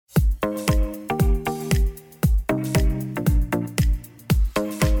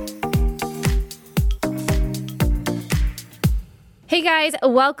Hey guys,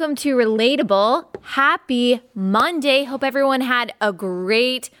 welcome to Relatable. Happy Monday. Hope everyone had a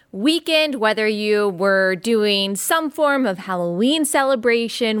great weekend, whether you were doing some form of Halloween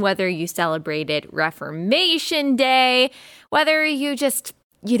celebration, whether you celebrated Reformation Day, whether you just,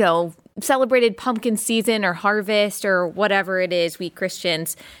 celebrated pumpkin season or harvest or whatever it is we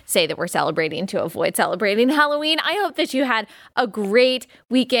Christians say that we're celebrating to avoid celebrating Halloween. I hope that you had a great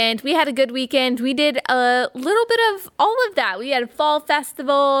weekend. We had a good weekend. We did a little bit of all of that. We had a fall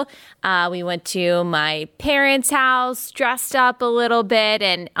festival. We went to my parents' house, dressed up a little bit,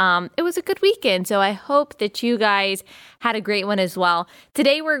 and it was a good weekend. So I hope that you guys had a great one as well.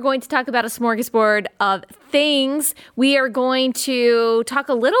 Today, we're going to talk about a smorgasbord of things. We are going to talk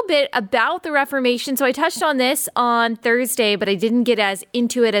a little bit about the Reformation. So I touched on this on Thursday, but I didn't get as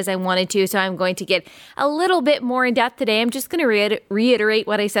into it as I wanted to. So I'm going to get a little bit more in depth today. I'm just going to reiterate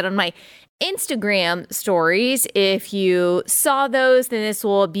what I said on my Instagram stories. If you saw those, then this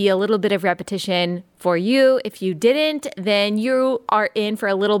will be a little bit of repetition for you. If you didn't, then you are in for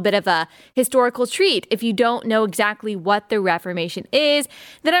a little bit of a historical treat. If you don't know exactly what the Reformation is,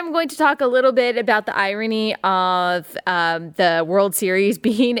 then I'm going to talk a little bit about the irony of the World Series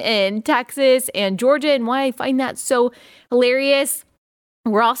being in Texas and Georgia and why I find that so hilarious.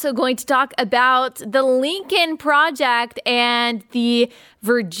 We're also going to talk about the Lincoln Project and the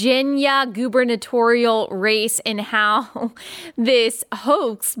Virginia gubernatorial race and how this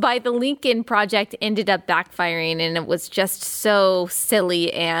hoax by the Lincoln Project ended up backfiring, and it was just so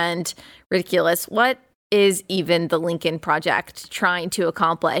silly and ridiculous. What is even the Lincoln Project trying to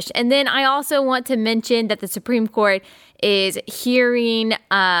accomplish? And then I also want to mention that the Supreme Court is hearing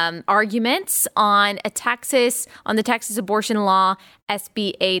arguments on the Texas abortion law,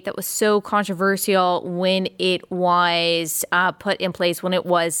 SB 8, that was so controversial when it was put in place, when it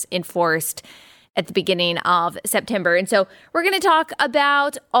was enforced at the beginning of September. And so we're going to talk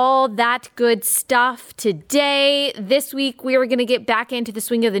about all that good stuff today. This week, we are going to get back into the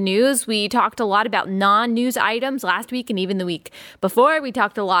swing of the news. We talked a lot about non-news items last week and even the week before. We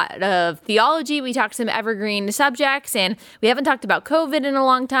talked a lot of theology. We talked some evergreen subjects, and we haven't talked about COVID in a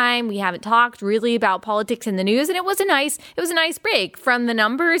long time. We haven't talked really about politics in the news, and it was a nice break from the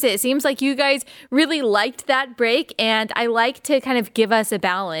numbers. It seems like you guys really liked that break, and I like to kind of give us a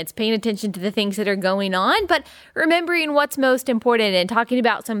balance, paying attention to the things that are going on, but remembering what's most important and talking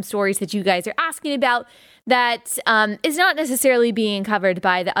about some stories that you guys are asking about that is not necessarily being covered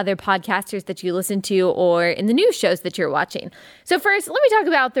by the other podcasters that you listen to or in the news shows that you're watching. So first, let me talk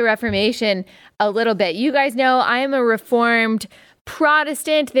about the Reformation a little bit. You guys know I am a Reformed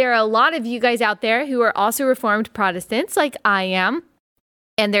Protestant. There are a lot of you guys out there who are also Reformed Protestants like I am.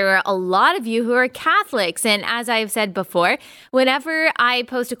 And there are a lot of you who are Catholics. And as I've said before, whenever I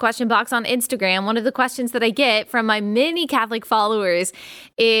post a question box on Instagram, one of the questions that I get from my many Catholic followers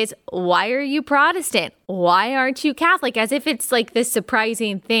is, why are you Protestant? Why aren't you Catholic? As if it's like this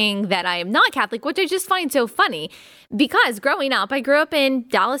surprising thing that I am not Catholic, which I just find so funny. Because growing up, I grew up in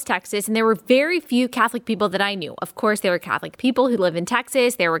Dallas, Texas, and there were very few Catholic people that I knew. Of course, there were Catholic people who live in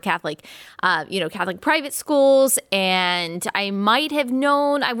Texas. There were Catholic, Catholic private schools. And I might have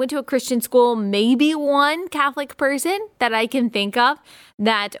known, I went to a Christian school, maybe one Catholic person that I can think of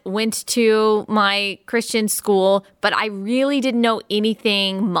that went to my Christian school, but I really didn't know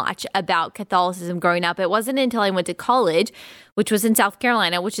anything much about Catholicism growing up. It wasn't until I went to college, which was in South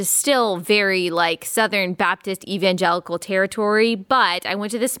Carolina, which is still very like Southern Baptist evangelical territory. But I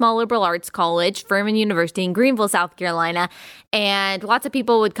went to this small liberal arts college, Furman University in Greenville, South Carolina. And lots of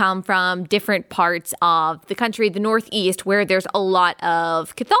people would come from different parts of the country, the Northeast, where there's a lot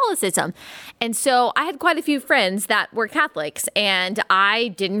of Catholicism. And so I had quite a few friends that were Catholics, and I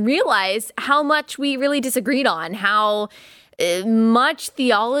didn't realize how much we really disagreed on, how much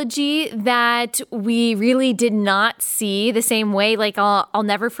theology that we really did not see the same way. Like I'll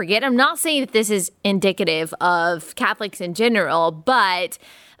never forget. I'm not saying that this is indicative of Catholics in general, but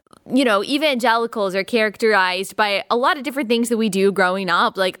evangelicals are characterized by a lot of different things that we do growing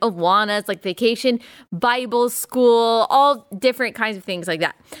up, like Awanas, like Vacation Bible School, all different kinds of things like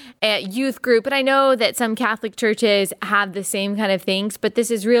that. Youth group. And I know that some Catholic churches have the same kind of things, but this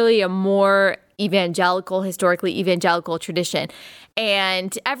is really a more historically evangelical tradition.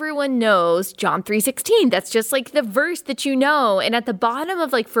 And everyone knows John 3:16. That's just like the verse that you know. And at the bottom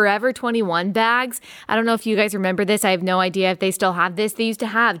of like Forever 21 bags, I don't know if you guys remember this. I have no idea if they still have this. They used to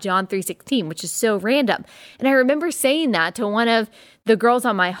have John 3:16, which is so random. And I remember saying that to one of the girls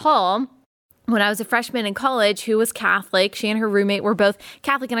on my hall when I was a freshman in college who was Catholic. She and her roommate were both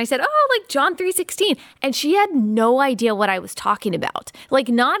Catholic. And I said, like John 3:16. And she had no idea what I was talking about. Like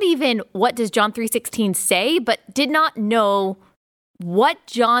not even what does John 3:16 say, but did not know what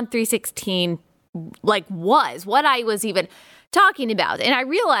John 3:16 was, what I was even talking about. And I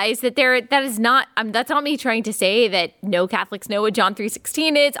realized that that's not me trying to say that no Catholics know what John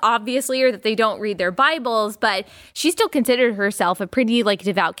 3:16 is, obviously, or that they don't read their Bibles, but she still considered herself a pretty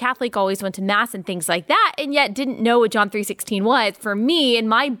devout Catholic, always went to Mass and things like that, and yet didn't know what John 3:16 was. For me, in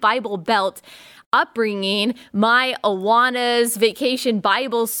my Bible Belt upbringing, my Awana's Vacation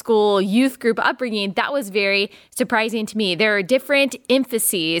Bible School youth group upbringing, that was very surprising to me. There are different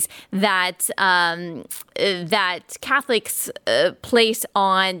emphases that Catholics place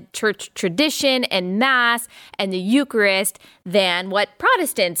on church tradition and Mass and the Eucharist than what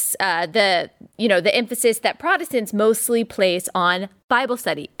Protestants, the emphasis that Protestants mostly place on Bible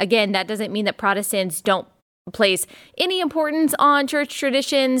study. Again, that doesn't mean that Protestants don't place any importance on church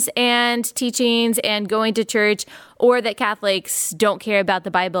traditions and teachings and going to church, or that Catholics don't care about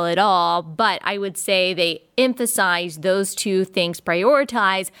the Bible at all. But I would say they emphasize those two things,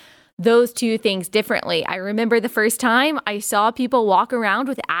 prioritize those two things differently. I remember the first time I saw people walk around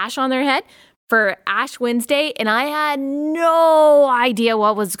with ash on their head for Ash Wednesday, and I had no idea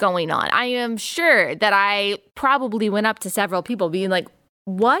what was going on. I am sure that I probably went up to several people being like,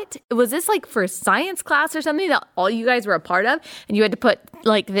 what? Was this for science class or something that all you guys were a part of? And you had to put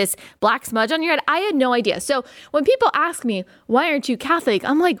this black smudge on your head? I had no idea. So when people ask me, why aren't you Catholic?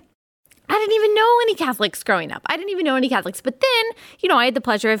 I'm like, I didn't even know any Catholics growing up. I didn't even know any Catholics. But then, I had the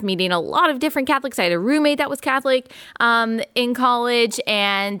pleasure of meeting a lot of different Catholics. I had a roommate that was Catholic in college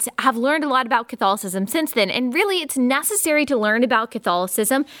and have learned a lot about Catholicism since then. And really, it's necessary to learn about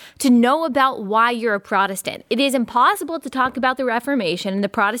Catholicism to know about why you're a Protestant. It is impossible to talk about the Reformation and the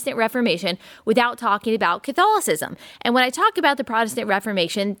Protestant Reformation without talking about Catholicism. And when I talk about the Protestant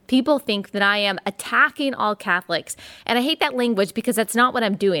Reformation, people think that I am attacking all Catholics. And I hate that language because that's not what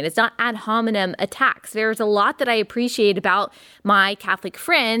I'm doing. It's not ad hominem attacks. There's a lot that I appreciate about my Catholic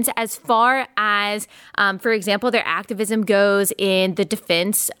friends as far as, for example, their activism goes in the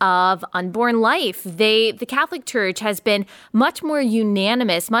defense of unborn life. The Catholic Church has been much more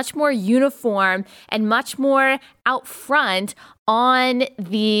unanimous, much more uniform, and much more out front on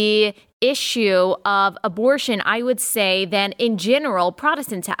the issue of abortion, I would say, than in general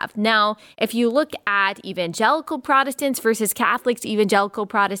Protestants have. Now, if you look at evangelical Protestants versus Catholics, evangelical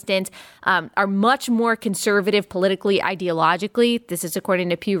Protestants are much more conservative politically, ideologically. This is according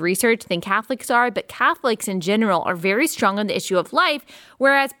to Pew Research than Catholics are, but Catholics in general are very strong on the issue of life,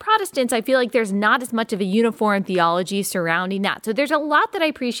 whereas Protestants, I feel like there's not as much of a uniform theology surrounding that. So there's a lot that I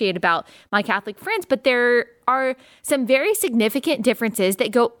appreciate about my Catholic friends, but there are some very significant differences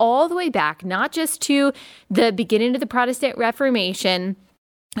that go all the way back, not just to the beginning of the Protestant Reformation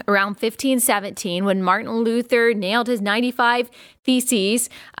around 1517 when Martin Luther nailed his 95 Theses.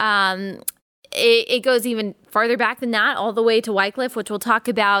 It goes even farther back than that, all the way to Wycliffe, which we'll talk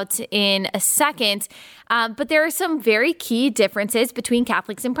about in a second. But there are some very key differences between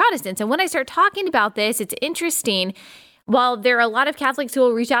Catholics and Protestants. And when I start talking about this, it's interesting. While there are a lot of Catholics who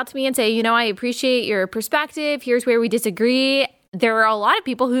will reach out to me and say, I appreciate your perspective, here's where we disagree, there are a lot of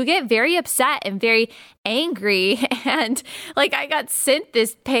people who get very upset and very angry. And I got sent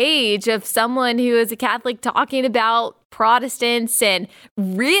this page of someone who is a Catholic talking about Protestants and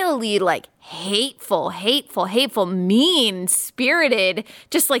really hateful, mean-spirited,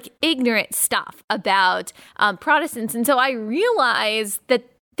 just ignorant stuff about Protestants. And so I realized that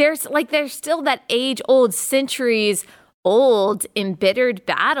there's still that age-old, centuries-old embittered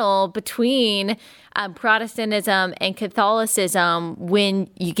battle between Protestantism and Catholicism when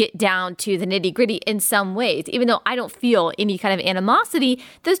you get down to the nitty-gritty in some ways. Even though I don't feel any kind of animosity,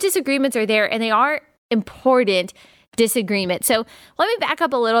 those disagreements are there, and they are important disagreements. So let me back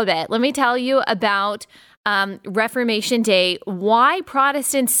up a little bit. Let me tell you about Reformation Day, why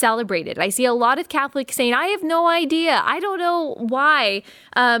Protestants celebrate it. I see a lot of Catholics saying, I have no idea. I don't know why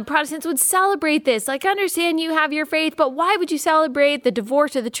Protestants would celebrate this. I understand you have your faith, but why would you celebrate the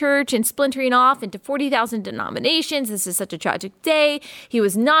divorce of the church and splintering off into 40,000 denominations? This is such a tragic day.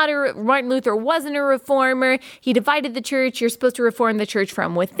 Martin Luther wasn't a reformer. He divided the church. You're supposed to reform the church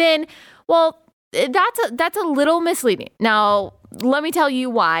from within. Well, that's a little misleading. Now, let me tell you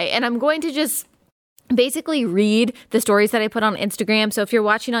why. And I'm going to just basically read the stories that I put on Instagram. So if you're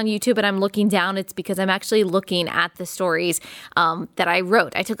watching on YouTube and I'm looking down, it's because I'm actually looking at the stories that I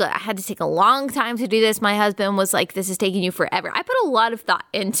wrote. I had to take a long time to do this. My husband was like, this is taking you forever. I put a lot of thought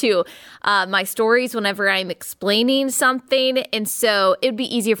into my stories whenever I'm explaining something. And so it'd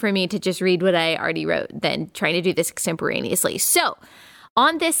be easier for me to just read what I already wrote than trying to do this extemporaneously. So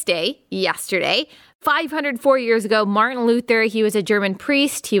on this day, yesterday, 504 years ago, Martin Luther, he was a German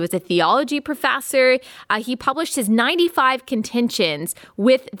priest. He was a theology professor. He published his 95 contentions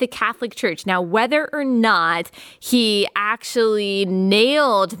with the Catholic Church. Now, whether or not he actually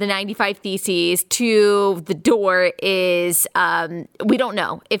nailed the 95 theses to the door is, we don't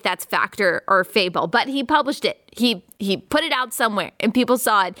know if that's fact or fable, but he published it. He put it out somewhere and people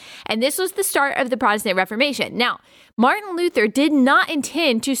saw it. And this was the start of the Protestant Reformation. Now, Martin Luther did not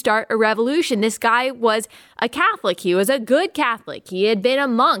intend to start a revolution. This guy was a Catholic. He was a good Catholic. He had been a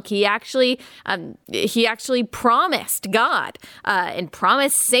monk. He actually promised God and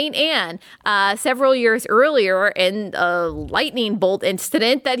promised Saint Anne several years earlier in a lightning bolt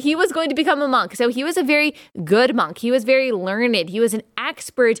incident that he was going to become a monk. So he was a very good monk. He was very learned. He was an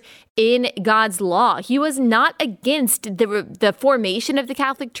expert in God's law. He was not against the formation of the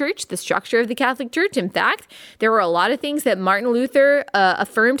Catholic Church, the structure of the Catholic Church. In fact, there were a lot of things that Martin Luther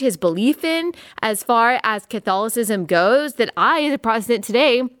affirmed his belief in as far as Catholicism goes that I, as a Protestant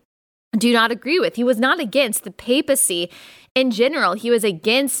today, do not agree with. He was not against the papacy in general. He was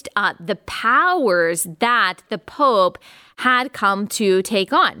against the powers that the Pope had come to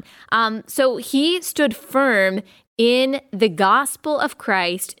take on. So he stood firm in the gospel of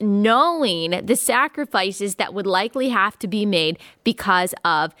Christ, knowing the sacrifices that would likely have to be made because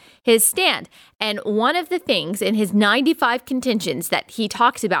of his stand. And one of the things in his 95 contentions that he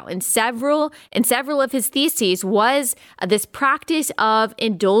talks about in several of his theses was this practice of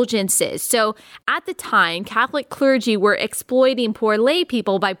indulgences. So at the time, Catholic clergy were exploiting poor lay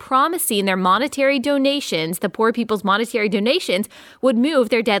people by promising their monetary donations. The poor people's monetary donations would move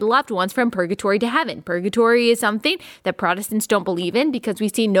their dead loved ones from purgatory to heaven. Purgatory is something that Protestants don't believe in because we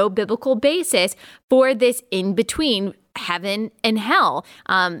see no biblical basis for this in between heaven and hell.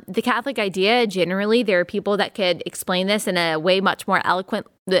 The Catholic idea, generally, there are people that could explain this in a way much more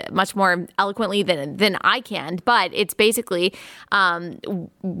eloquently than I can. But it's basically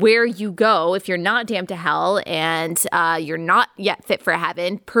where you go if you're not damned to hell and you're not yet fit for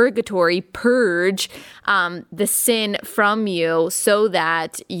heaven. Purgatory, purge the sin from you so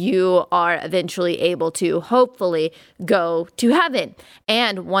that you are eventually able to hopefully go to heaven.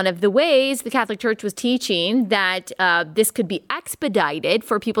 And one of the ways the Catholic Church was teaching that this could be expedited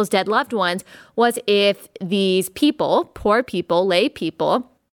for people's dead loved ones was if these people, poor people, lay people,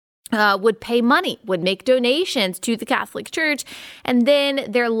 would pay money, would make donations to the Catholic Church, and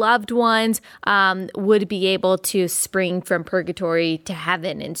then their loved ones would be able to spring from purgatory to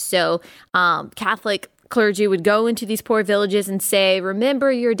heaven. And so Catholic clergy would go into these poor villages and say,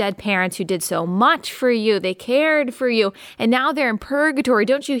 remember your dead parents who did so much for you. They cared for you. And now they're in purgatory.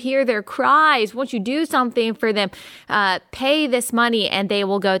 Don't you hear their cries? Won't you do something for them? Pay this money and they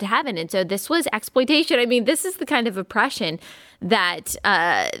will go to heaven. And so this was exploitation. I mean, this is the kind of oppression that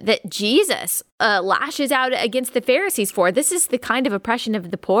Jesus lashes out against the Pharisees for. This is the kind of oppression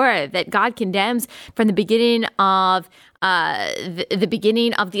of the poor that God condemns from the beginning of the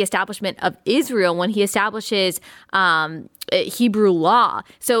beginning of the establishment of Israel when he establishes Hebrew law.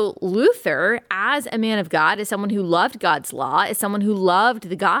 So Luther, as a man of God, as someone who loved God's law, as someone who loved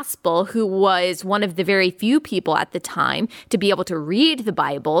the gospel, who was one of the very few people at the time to be able to read the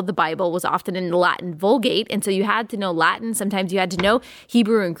Bible. The Bible was often in the Latin Vulgate, and so you had to know Latin. Sometimes you had to know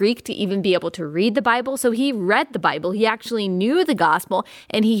Hebrew and Greek to even be able to read the Bible. So he read the Bible. He actually knew the gospel,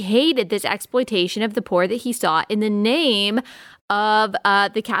 and he hated this exploitation of the poor that he saw in the name of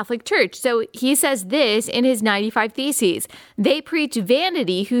the Catholic Church. So he says this in his 95 Theses. They preach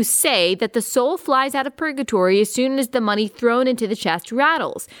vanity who say that the soul flies out of purgatory as soon as the money thrown into the chest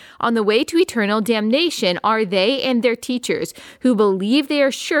rattles. On the way to eternal damnation are they and their teachers who believe they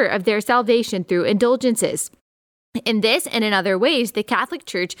are sure of their salvation through indulgences. In this and in other ways, the Catholic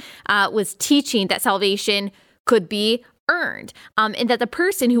Church was teaching that salvation could be earned, and that the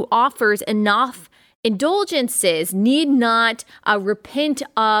person who offers enough indulgences need not repent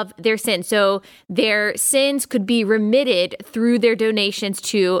of their sins. So their sins could be remitted through their donations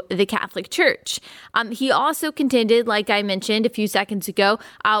to the Catholic Church. He also contended, like I mentioned a few seconds ago,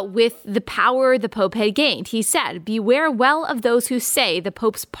 with the power the Pope had gained. He said, "Beware well of those who say the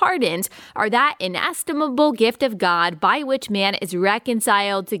Pope's pardons are that inestimable gift of God by which man is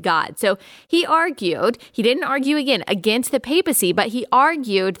reconciled to God." So he didn't argue again against the papacy, but he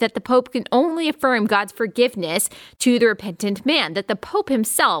argued that the Pope can only affirm God's forgiveness to the repentant man, that the Pope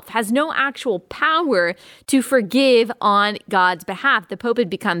himself has no actual power to forgive on God's behalf. The Pope had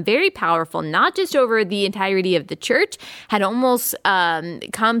become very powerful, not just over the entirety of the church, had almost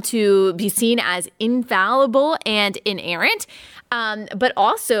come to be seen as infallible and inerrant, but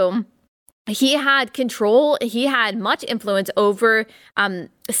also he had control, he had much influence over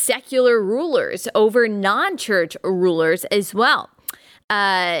secular rulers, over non-church rulers as well.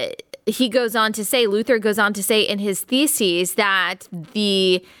 Luther goes on to say in his theses that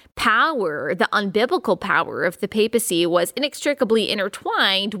the unbiblical power of the papacy was inextricably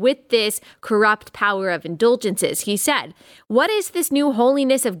intertwined with this corrupt power of indulgences. He said, "What is this new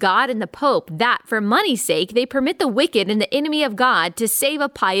holiness of God and the Pope that, for money's sake, they permit the wicked and the enemy of God to save a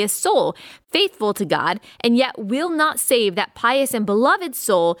pious soul, faithful to God, and yet will not save that pious and beloved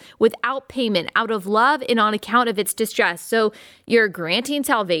soul without payment, out of love and on account of its distress." So you're granting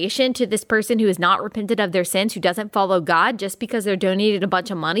salvation to this person who has not repented of their sins, who doesn't follow God just because they're donated a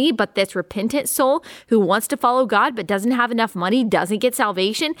bunch of money, but this repentant soul who wants to follow God but doesn't have enough money, doesn't get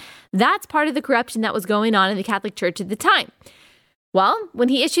salvation. That's part of the corruption that was going on in the Catholic Church at the time. Well, when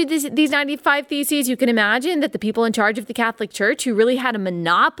he issued these 95 Theses, you can imagine that the people in charge of the Catholic Church, who really had a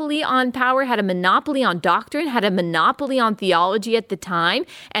monopoly on power, had a monopoly on doctrine, had a monopoly on theology at the time,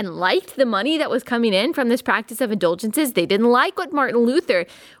 and liked the money that was coming in from this practice of indulgences, they didn't like what Martin Luther,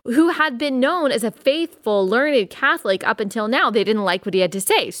 who had been known as a faithful, learned Catholic up until now, they didn't like what he had to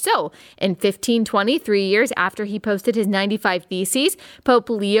say. So in 1520, 3 years after he posted his 95 Theses, Pope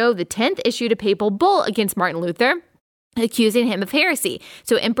Leo X issued a papal bull against Martin Luther, accusing him of heresy.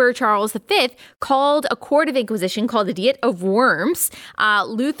 So Emperor Charles V called a court of inquisition called the Diet of Worms.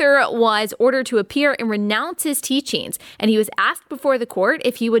 Luther was ordered to appear and renounce his teachings. And he was asked before the court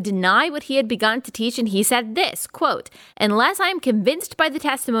if he would deny what he had begun to teach. And he said this, quote, "Unless I am convinced by the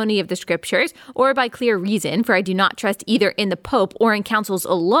testimony of the scriptures or by clear reason, for I do not trust either in the Pope or in councils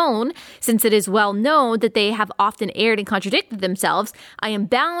alone, since it is well known that they have often erred and contradicted themselves, I am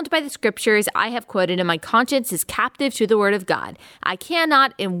bound by the scriptures I have quoted, and my conscience is captive to the word of God. I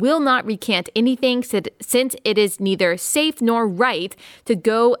cannot and will not recant anything, since it is neither safe nor right to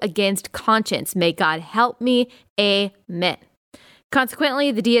go against conscience. May God help me. Amen."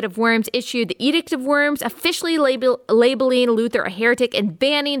 Consequently, the Diet of Worms issued the Edict of Worms, officially labeling Luther a heretic and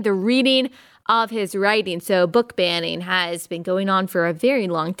banning the reading of his writings. So book banning has been going on for a very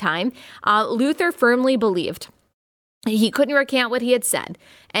long time. Luther firmly believed he couldn't recant what he had said,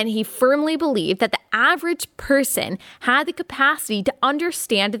 and he firmly believed that the average person had the capacity to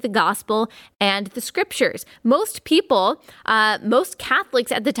understand the gospel and the scriptures. Most people, most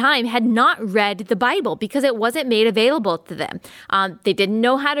Catholics at the time had not read the Bible because it wasn't made available to them. They didn't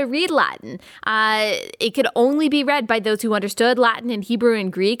know how to read Latin. It could only be read by those who understood Latin and Hebrew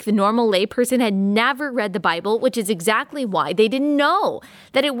and Greek. The normal layperson had never read the Bible, which is exactly why they didn't know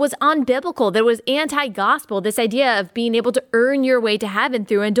that it was unbiblical, that it was anti-gospel, this idea of being able to earn your way to heaven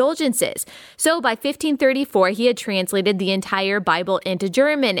through indulgences. So by 1534, he had translated the entire Bible into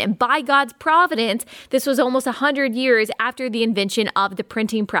German. And by God's providence, this was almost 100 years after the invention of the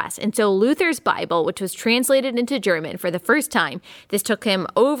printing press. And so Luther's Bible, which was translated into German for the first time, this took him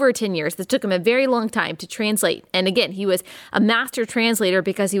over 10 years. This took him a very long time to translate. And again, he was a master translator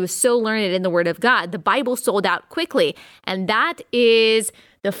because he was so learned in the Word of God. The Bible sold out quickly. And that is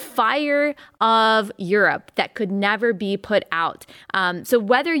the fire of Europe that could never be put out. So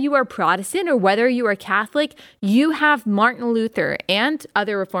whether you are Protestant or whether you are Catholic, you have Martin Luther and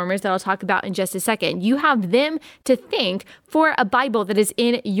other reformers that I'll talk about in just a second. You have them to thank for a Bible that is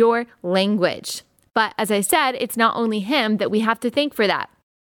in your language. But as I said, it's not only him that we have to thank for that.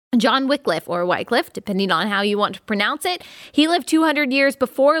 John Wycliffe, or Wycliffe, depending on how you want to pronounce it, he lived 200 years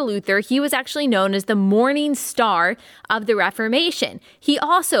before Luther. He was actually known as the morning star of the Reformation. He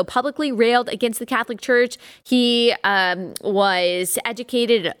also publicly railed against the Catholic Church. He was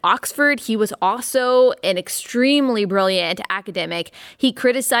educated at Oxford. He was also an extremely brilliant academic. He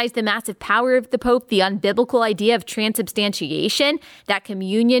criticized the massive power of the Pope, the unbiblical idea of transubstantiation, that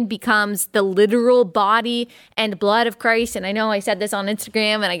communion becomes the literal body and blood of Christ. And I know I said this on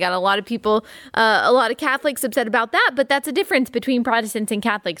Instagram, and I got a lot of people, a lot of Catholics upset about that, but that's a difference between Protestants and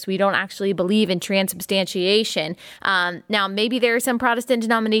Catholics. We don't actually believe in transubstantiation. Now, maybe there are some Protestant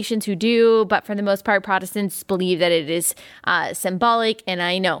denominations who do, but for the most part, Protestants believe that it is symbolic, and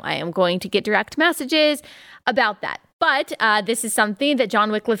I know I am going to get direct messages about that. But this is something that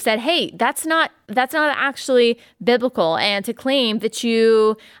John Wycliffe said, hey, that's not actually biblical, and to claim that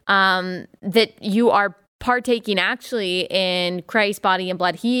you are partaking actually in Christ's body and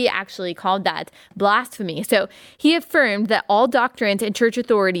blood, he actually called that blasphemy. So he affirmed that all doctrines and church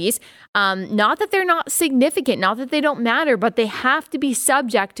authorities, not that they're not significant, not that they don't matter, but they have to be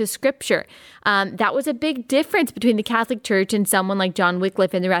subject to scripture. That was a big difference between the Catholic Church and someone like John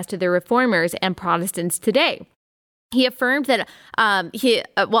Wycliffe and the rest of the reformers and Protestants today. he affirmed that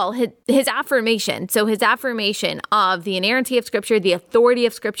his affirmation. So his affirmation of the inerrancy of Scripture, the authority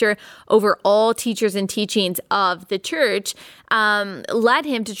of Scripture over all teachers and teachings of the church, led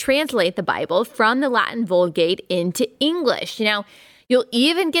him to translate the Bible from the Latin Vulgate into English. Now, you'll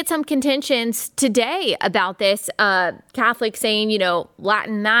even get some contentions today about this. Catholics saying,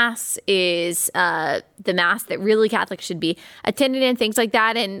 Latin Mass is the Mass that really Catholics should be attending and things like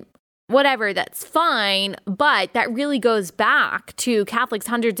that. And whatever, that's fine, but that really goes back to Catholics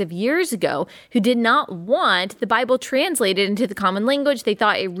hundreds of years ago who did not want the Bible translated into the common language. They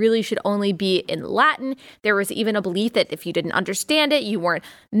thought it really should only be in Latin. There was even a belief that if you didn't understand it, you weren't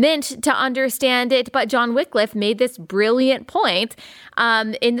meant to understand it. But John Wycliffe made this brilliant point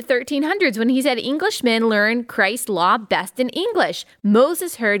in the 1300s when he said, Englishmen learn Christ's law best in English.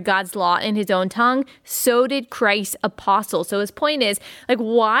 Moses heard God's law in his own tongue. So did Christ's apostle. So his point is,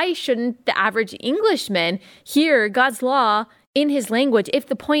 why shouldn't the average Englishman hear God's law in his language if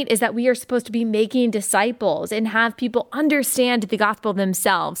the point is that we are supposed to be making disciples and have people understand the gospel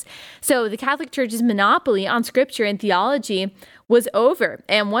themselves? So the Catholic Church's monopoly on Scripture and theology was over.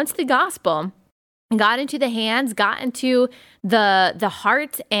 And once the gospel got into the hands, got into the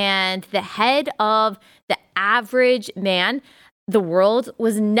heart and the head of the average man, the world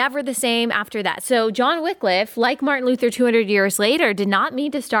was never the same after that. So John Wycliffe, like Martin Luther 200 years later, did not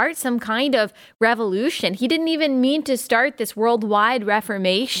mean to start some kind of revolution. He didn't even mean to start this worldwide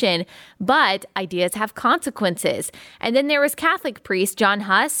reformation, but ideas have consequences. And then there was Catholic priest John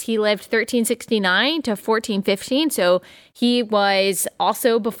Huss. He lived 1369 to 1415, so he was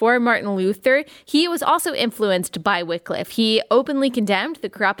also before Martin Luther. He was also influenced by Wycliffe. He openly condemned the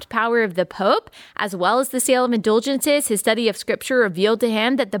corrupt power of the Pope, as well as the sale of indulgences. His study of Scripture revealed to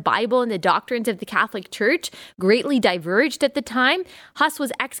him that the Bible and the doctrines of the Catholic Church greatly diverged at the time. Huss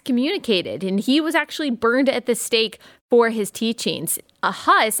was excommunicated, and he was actually burned at the stake for his teachings. A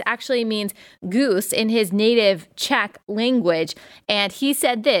Huss actually means goose in his native Czech language, and he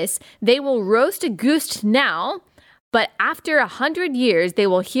said this: "They will roast a goose now, but after 100 years, they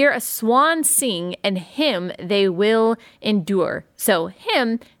will hear a swan sing, and him they will endure." So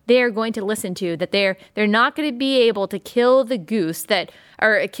him they are going to listen to, that they're not going to be able to kill the goose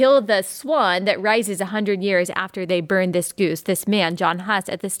or kill the swan that rises 100 years after they burn this goose. This man, John Huss,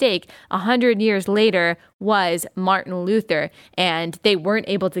 at the stake 100 years later was Martin Luther, and they weren't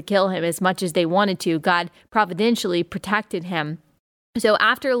able to kill him as much as they wanted to. God providentially protected him. So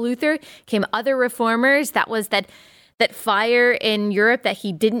after Luther came other reformers. That fire in Europe that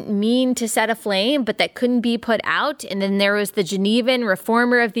he didn't mean to set aflame, but that couldn't be put out. And then there was the Genevan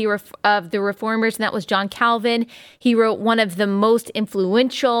reformer of the reformers, and that was John Calvin. He wrote one of the most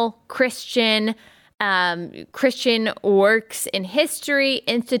influential Christian works in history,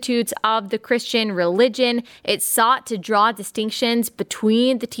 Institutes of the Christian Religion. It sought to draw distinctions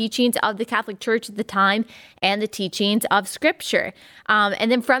between the teachings of the Catholic Church at the time and the teachings of Scripture.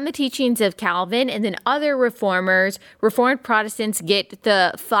 And then from the teachings of Calvin and then other reformers, Reformed Protestants get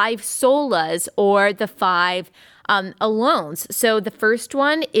the 5 solas, or the 5 alones. So the first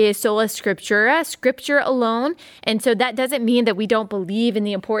one is sola scriptura, Scripture alone. And so that doesn't mean that we don't believe in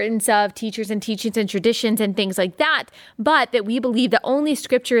the importance of teachers and teachings and traditions and things like that, but that we believe that only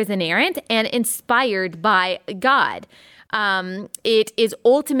Scripture is inerrant and inspired by God. It is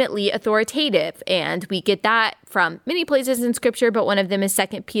ultimately authoritative, and we get that from many places in Scripture, but one of them is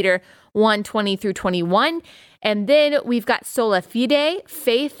 2 Peter 1:20 through 21. And then we've got sola fide,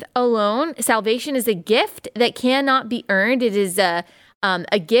 faith alone. Salvation is a gift that cannot be earned. It is a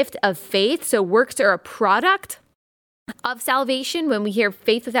gift of faith. So works are a product of salvation. When we hear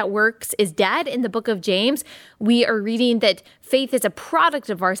faith without works is dead in the book of James, we are reading that faith is a product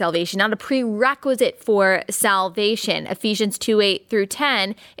of our salvation, not a prerequisite for salvation. Ephesians 2:8 through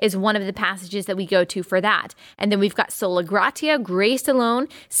 10 is one of the passages that we go to for that. And then we've got sola gratia, grace alone.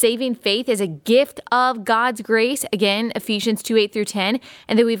 Saving faith is a gift of God's grace. Again, Ephesians 2:8 through 10.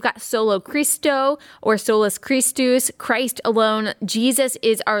 And then we've got solo Christo, or solus Christus, Christ alone. Jesus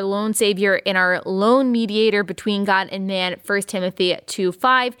is our lone Savior and our lone mediator between God and man, 1 Timothy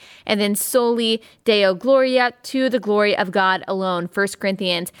 2:5. And then soli Deo Gloria, to the glory of God alone, 1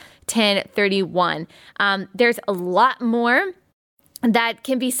 Corinthians 10:31. There's a lot more that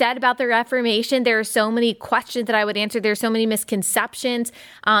can be said about the Reformation. There are so many questions that I would answer. There are so many misconceptions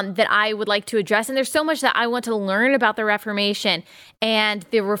that I would like to address. And there's so much that I want to learn about the Reformation and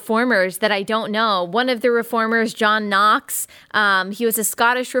the reformers that I don't know. One of the reformers, John Knox, he was a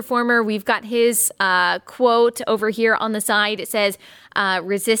Scottish reformer. We've got his quote over here on the side. It says,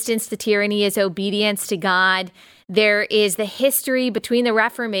 resistance to tyranny is obedience to God. There is the history between the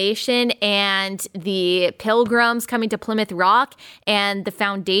Reformation and the Pilgrims coming to Plymouth Rock and the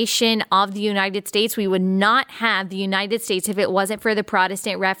foundation of the United States. We would not have the United States if it wasn't for the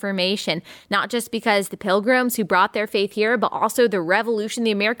Protestant Reformation, not just because the Pilgrims who brought their faith here, but also the Revolution.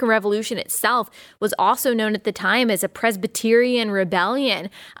 The American Revolution itself was also known at the time as a Presbyterian rebellion.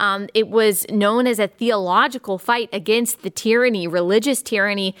 It was known as a theological fight against the tyranny, religious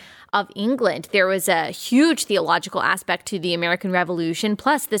tyranny of England. There was a huge theological aspect to the American Revolution,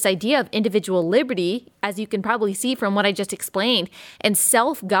 plus this idea of individual liberty, as you can probably see from what I just explained, and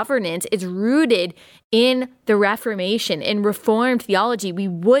self-governance is rooted in the Reformation, in Reformed theology. We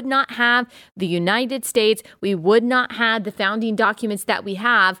would not have the United States, we would not have the founding documents that we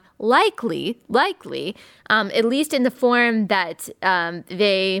have, likely, at least in the form that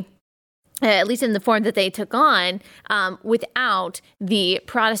they took on, without the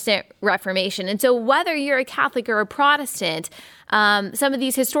Protestant Reformation. And so whether you're a Catholic or a Protestant, some of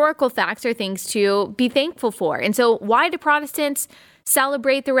these historical facts are things to be thankful for. And so why do Protestants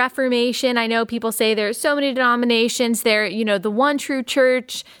celebrate the Reformation? I know people say there's so many denominations. They're, the one true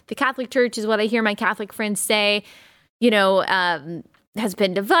church. The Catholic Church is what I hear my Catholic friends say, has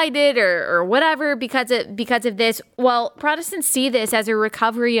been divided or whatever because of this. Well, Protestants see this as a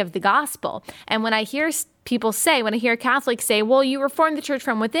recovery of the gospel. And when I hear Catholics say, well, you reformed the church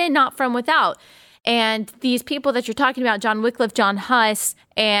from within, not from without. And these people that you're talking about, John Wycliffe, John Huss,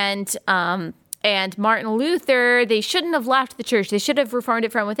 and Martin Luther, they shouldn't have left the church. They should have reformed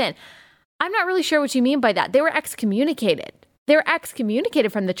it from within. I'm not really sure what you mean by that. They were excommunicated. They were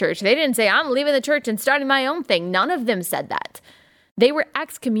excommunicated from the church. They didn't say, I'm leaving the church and starting my own thing. None of them said that. They were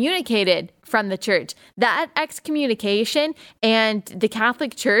excommunicated from the church. That excommunication and the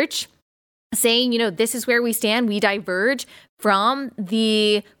Catholic Church saying, this is where we stand, we diverge from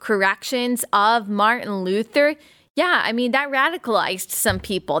the corrections of Martin Luther. Yeah, that radicalized some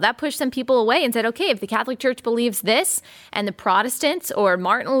people. That pushed some people away and said, okay, if the Catholic Church believes this and the Protestants or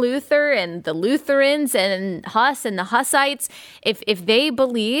Martin Luther and the Lutherans and Huss and the Hussites, if they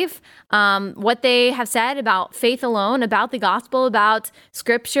believe what they have said about faith alone, about the gospel, about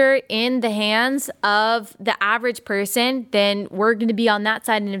scripture in the hands of the average person, then we're going to be on that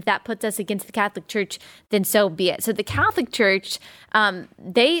side. And if that puts us against the Catholic Church, then so be it. So the Catholic Church,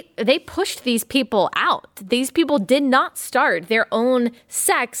 they pushed these people out. These people did not start their own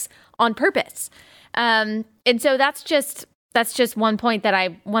sects on purpose. And so that's just one point that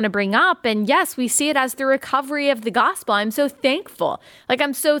I want to bring up. And yes, we see it as the recovery of the gospel. I'm so thankful.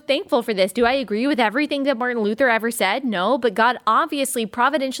 I'm so thankful for this. Do I agree with everything that Martin Luther ever said? No, but God obviously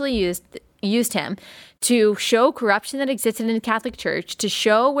providentially used him to show corruption that existed in the Catholic Church, to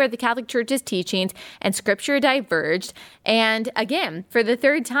show where the Catholic Church's teachings and scripture diverged. And again, for the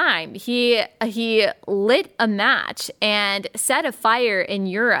third time, he lit a match and set a fire in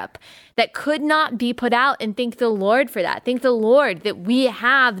Europe that could not be put out. And thank the Lord for that. Thank the Lord that we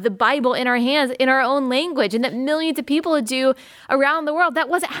have the Bible in our hands in our own language and that millions of people do around the world. That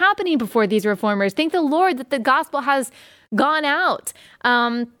wasn't happening before these reformers. Thank the Lord that the gospel has gone out.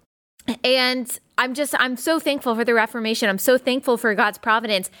 And I'm so thankful for the Reformation. I'm so thankful for God's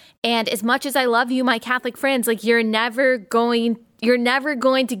providence. And as much as I love you, my Catholic friends, you're never going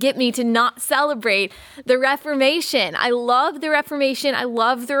to get me to not celebrate the Reformation. I love the Reformation. I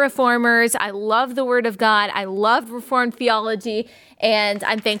love the Reformers. I love the Word of God. I love Reformed theology. And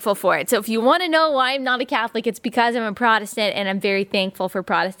I'm thankful for it. So if you want to know why I'm not a Catholic, it's because I'm a Protestant and I'm very thankful for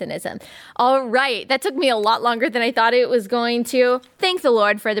Protestantism. All right. That took me a lot longer than I thought it was going to. Thank the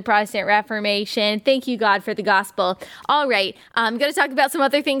Lord for the Protestant Reformation. Thank you, God, for the gospel. All right. I'm going to talk about some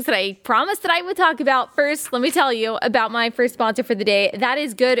other things that I promised that I would talk about. First, let me tell you about my first sponsor for the day. That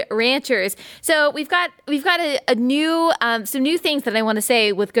is Good Ranchers. So we've got a new, some new things that I want to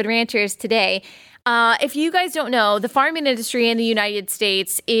say with Good Ranchers today. If you guys don't know, the farming industry in the United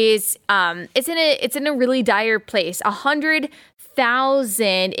States is it's in a really dire place.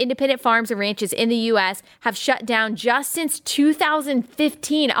 100,000 independent farms and ranches in the U.S. have shut down just since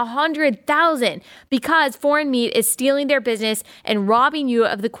 2015, 100,000, because foreign meat is stealing their business and robbing you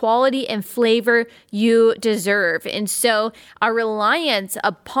of the quality and flavor you deserve. And so our reliance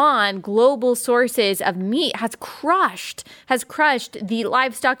upon global sources of meat has crushed the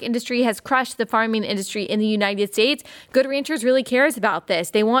livestock industry, has crushed the farming industry in the United States. Good Ranchers really cares about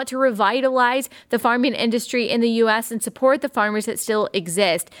this. They want to revitalize the farming industry in the U.S. and support the farmers that still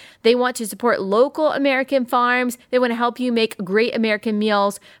exist. They want to support local American farms. They want to help you make great American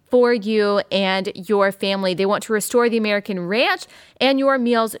meals for you and your family. They want to restore the American ranch and your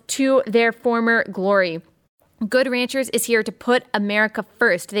meals to their former glory. Good Ranchers is here to put America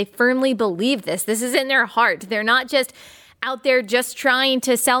first. They firmly believe this. This is in their heart. They're not just out there just trying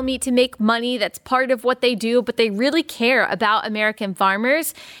to sell meat to make money. That's part of what they do, but they really care about American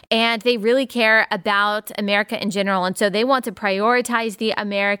farmers and they really care about America in general. And so they want to prioritize the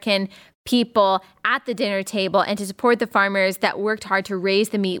American people at the dinner table and to support the farmers that worked hard to raise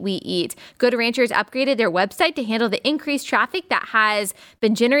the meat we eat. Good Ranchers upgraded their website to handle the increased traffic that has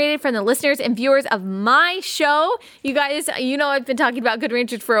been generated from the listeners and viewers of my show. You guys, I've been talking about Good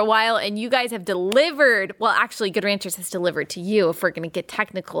Ranchers for a while and you guys have delivered. Well, actually, Good Ranchers has delivered to you if we're going to get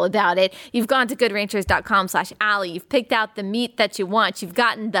technical about it. You've gone to goodranchers.com/Allie. You've picked out the meat that you want. You've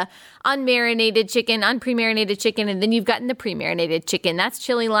gotten the unmarinated chicken, unpremarinated chicken, and then you've gotten the pre-marinated chicken. That's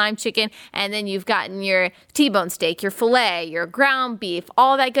chili lime chicken. And then you've gotten your T-bone steak, your filet, your ground beef,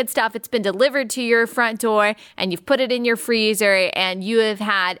 all that good stuff. It's been delivered to your front door and you've put it in your freezer and you have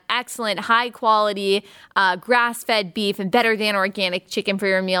had excellent, high quality, grass-fed beef and better than organic chicken for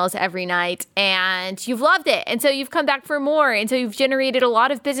your meals every night. And you've loved it. And so you've come back for more. And so you've generated a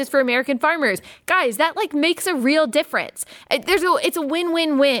lot of business for American farmers. Guys, that makes a real difference. It's a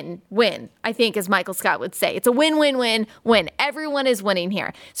win-win-win-win, I think, as Michael Scott would say. It's a win-win-win-win. Everyone is winning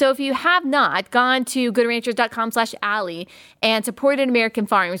here. So if you have not gone to goodranchers.com/Allie and supported American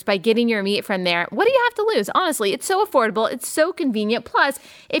farms by getting your meat from there, what do you have to lose? Honestly, it's so affordable. It's so convenient. Plus,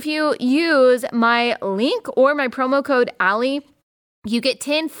 if you use my link or my promo code Allie, you get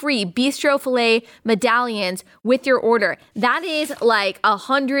 10 free bistro filet medallions with your order. That is like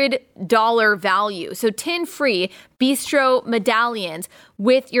 $100 value. So 10 free bistro medallions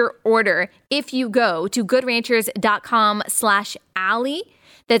with your order if you go to goodranchers.com/Allie.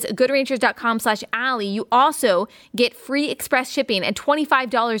 That's goodranchers.com/Allie. You also get free express shipping and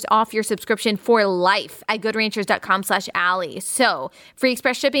 $25 off your subscription for life at goodranchers.com/Allie. So free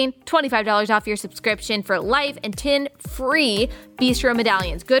express shipping, $25 off your subscription for life, and 10 free bistro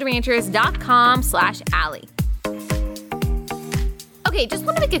medallions. goodranchers.com/Allie. Okay, just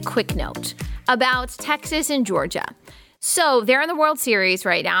want to make a quick note about Texas and Georgia. So they're in the World Series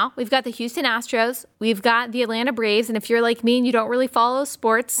right now. We've got the Houston Astros. We've got the Atlanta Braves. And if you're like me and you don't really follow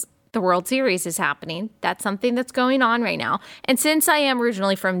sports, the World Series is happening. That's something that's going on right now. And since I am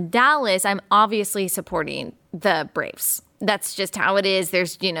originally from Dallas, I'm obviously supporting the Braves. That's just how it is.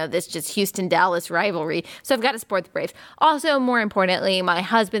 There's, this just Houston-Dallas rivalry. So I've got to support the Braves. Also, more importantly, my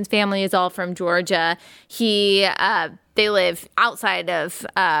husband's family is all from Georgia. They live outside of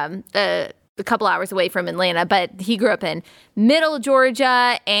a couple hours away from Atlanta, but he grew up in middle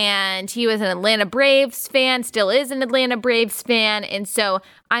Georgia and he was an Atlanta Braves fan, still is an Atlanta Braves fan. And so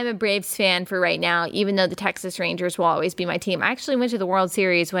I'm a Braves fan for right now, even though the Texas Rangers will always be my team. I actually went to the World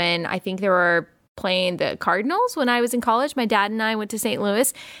Series when I think they were playing the Cardinals when I was in college. My dad and I went to St.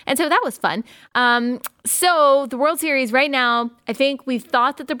 Louis. And so that was fun. So the World Series right now, I think we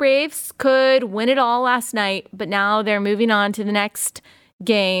thought that the Braves could win it all last night, but now they're moving on to the next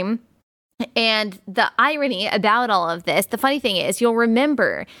game. And the irony about all of this, the funny thing is, you'll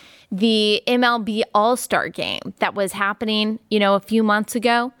remember the MLB All-Star game that was happening, a few months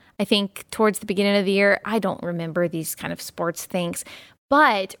ago. I think towards the beginning of the year. I don't remember these kind of sports things.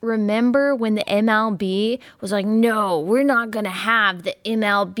 But remember when the MLB was like, no, we're not going to have the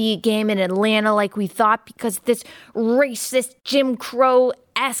MLB game in Atlanta like we thought because this racist Jim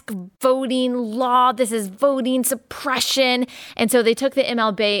Crow-esque voting law, this is voting suppression. And so they took the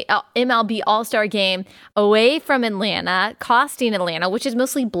MLB All-Star game away from Atlanta, costing Atlanta, which is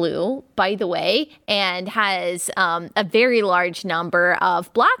mostly blue, by the way, and has a very large number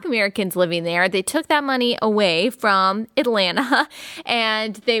of Black Americans living there. They took that money away from Atlanta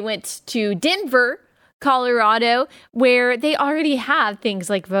and they went to Denver, Colorado, where they already have things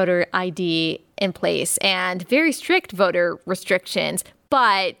like voter ID in place and very strict voter restrictions.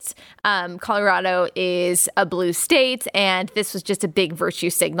 But Colorado is a blue state, and this was just a big virtue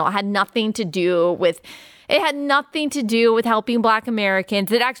signal. It had nothing to do with helping Black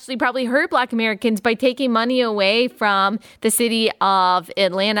Americans. It actually probably hurt Black Americans by taking money away from the city of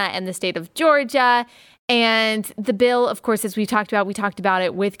Atlanta and the state of Georgia. And the bill, of course, as we talked about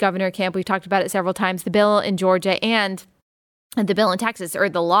it with Governor Kemp. We've talked about it several times. The bill in Georgia and the bill in Texas, or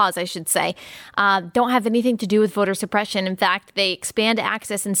the laws, I should say, don't have anything to do with voter suppression. In fact, they expand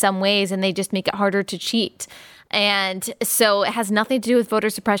access in some ways and they just make it harder to cheat. And so it has nothing to do with voter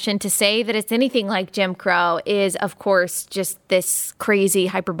suppression. To say that it's anything like Jim Crow is, of course, just this crazy,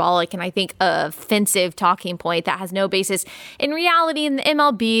 hyperbolic, and I think offensive talking point that has no basis in reality. In the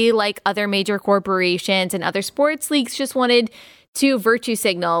MLB, like other major corporations and other sports leagues, just wanted to virtue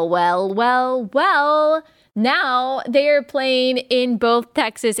signal, well, now they are playing in both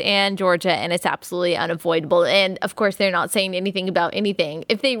Texas and Georgia, and it's absolutely unavoidable. And of course, they're not saying anything about anything.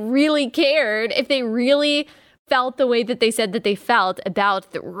 If they really cared, if they really felt the way that they said that they felt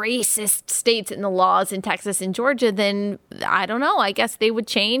about the racist states and the laws in Texas and Georgia, then I don't know. I guess they would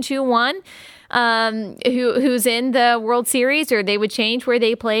change who won, who's in the World Series, or they would change where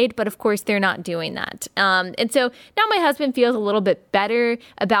they played. But of course, they're not doing that. And so now my husband feels a little bit better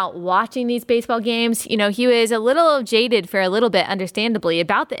about watching these baseball games. You know, he was a little jaded for a little bit, understandably,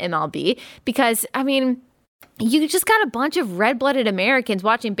 about the MLB because, I mean, you just got a bunch of red-blooded Americans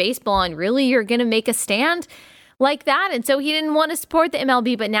watching baseball, and really you're going to make a stand like that? And so he didn't want to support the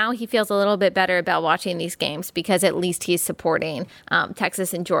MLB, but now he feels a little bit better about watching these games because at least he's supporting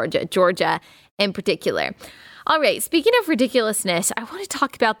Texas and Georgia in particular. All right, speaking of ridiculousness, I want to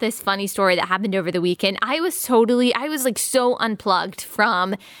talk about this funny story that happened over the weekend. I was like so unplugged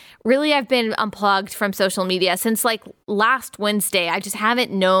from, really, I've been unplugged from social media since like last Wednesday. I just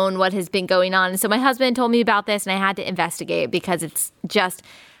haven't known what has been going on. And so my husband told me about this and I had to investigate because it's just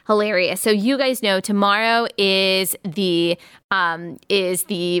hilarious. So you guys know tomorrow is the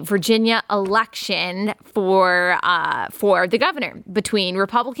Virginia election for the governor between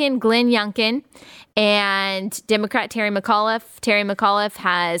Republican Glenn Youngkin and Democrat Terry McAuliffe. Terry McAuliffe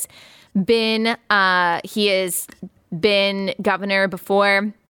has been governor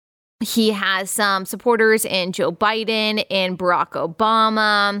before. He has some supporters in Joe Biden and Barack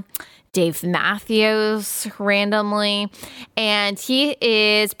Obama, Dave Matthews randomly, and he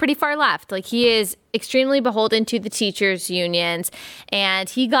is pretty far left. Like, he is extremely beholden to the teachers unions, and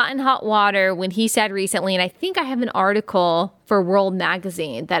he got in hot water when he said recently, and I think I have an article for World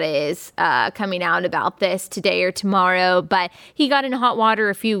Magazine that is coming out about this today or tomorrow, but he got in hot water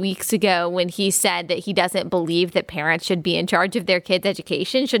a few weeks ago when he said that he doesn't believe that parents should be in charge of their kids'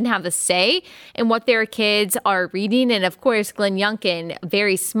 education, shouldn't have a say in what their kids are reading. And of course, Glenn Youngkin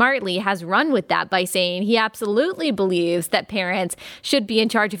very smartly has run with that by saying he absolutely believes that parents should be in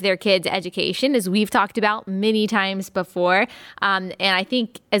charge of their kids' education, as we've talked about many times before. And I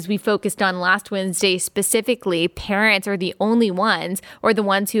think as we focused on last Wednesday specifically, parents are the only ones, or the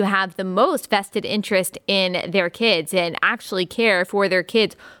ones who have the most vested interest in their kids and actually care for their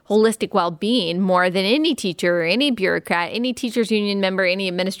kids' holistic well-being more than any teacher or any bureaucrat, any teachers union member, any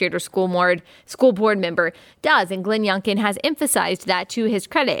administrator, school board member does. And Glenn Youngkin has emphasized that to his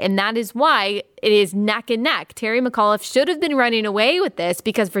credit. And that is why it is neck and neck. Terry McAuliffe should have been running away with this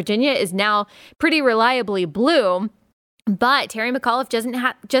because Virginia is now pretty reliably blue. But Terry McAuliffe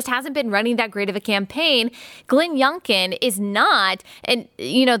just hasn't been running that great of a campaign. Glenn Youngkin is not. And,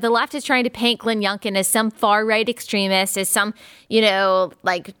 you know, the left is trying to paint Glenn Youngkin as some far-right extremist, as some, you know,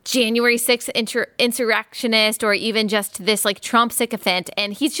 like January 6th insurrectionist, or even just this like Trump sycophant.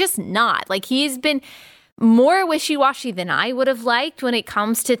 And he's just not. Like, he's been more wishy-washy than I would have liked when it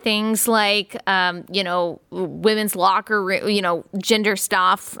comes to things like, you know, women's locker, you know, gender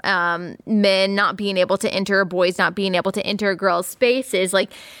stuff, men not being able to enter, boys not being able to enter girls' spaces.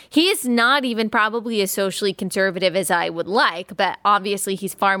 Like, he is not even probably as socially conservative as I would like, but obviously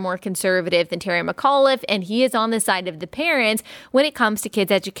he's far more conservative than Terry McAuliffe, and he is on the side of the parents when it comes to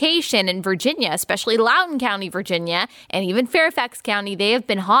kids' education in Virginia, especially Loudoun County, Virginia, and even Fairfax County. They have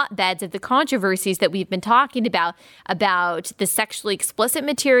been hotbeds of the controversies that we've been talking about the sexually explicit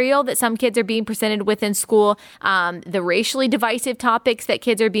material that some kids are being presented with in school, the racially divisive topics that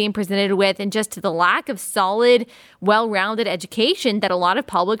kids are being presented with, and just the lack of solid, well-rounded education that a lot of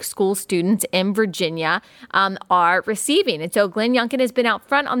public school students in Virginia are receiving. And so Glenn Youngkin has been out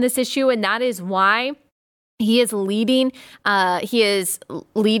front on this issue, and that is why he is leading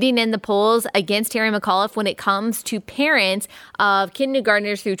in the polls against Terry McAuliffe when it comes to parents of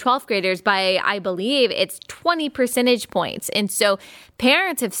kindergartners through 12th graders by, I believe, it's 20 percentage points. And so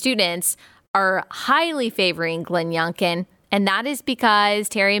parents of students are highly favoring Glenn Youngkin. And that is because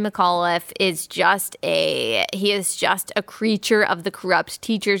Terry McAuliffe is just a creature of the corrupt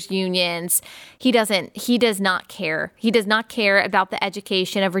teachers unions. He does not care. He does not care about the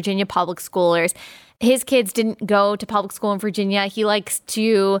education of Virginia public schoolers. His kids didn't go to public school in Virginia. He likes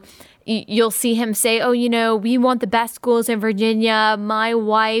to, you'll see him say, oh, you know, we want the best schools in Virginia. My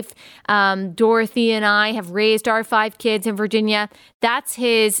wife, Dorothy, and I have raised our 5 kids in Virginia. That's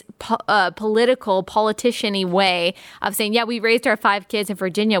his politician-y way of saying, yeah, we raised our 5 kids in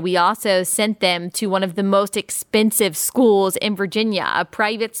Virginia. We also sent them to one of the most expensive schools in Virginia, a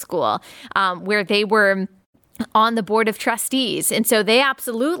private school, where they were on the board of trustees. And so they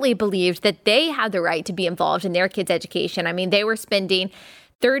absolutely believed that they had the right to be involved in their kids' education. I mean, they were spending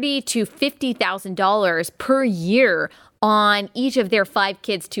 $30,000 to $50,000 per year on each of their 5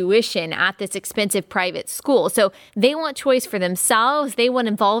 kids' tuition at this expensive private school. So they want choice for themselves. They want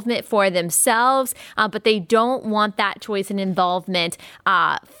involvement for themselves, but they don't want that choice and involvement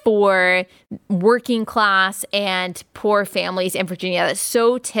for working class and poor families in Virginia. That's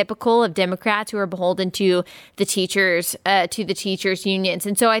so typical of Democrats who are beholden to the teachers unions.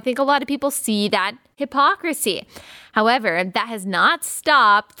 And so I think a lot of people see that hypocrisy. However, that has not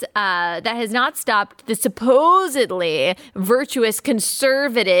stopped the supposedly virtuous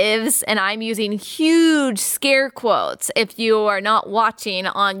conservatives, and I'm using huge scare quotes if you are not watching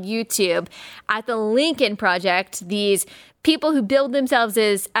on YouTube, at the Lincoln Project, these people who build themselves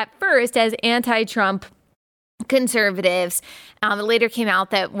at first as anti-Trump conservatives. It later came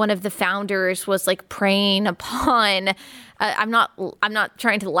out that one of the founders was like preying upon. I'm not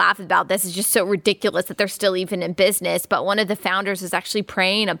trying to laugh about this. It's just so ridiculous that they're still even in business. But one of the founders was actually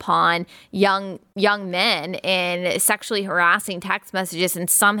preying upon young men and sexually harassing text messages. And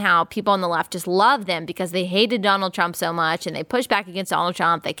somehow people on the left just love them because they hated Donald Trump so much and they pushed back against Donald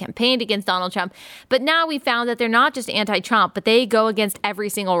Trump. They campaigned against Donald Trump. But now we found that they're not just anti-Trump, but they go against every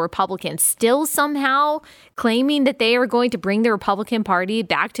single Republican, still somehow claiming that they are going to bring the Republican Party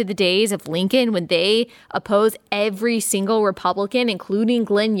back to the days of Lincoln when they oppose every single Republican, including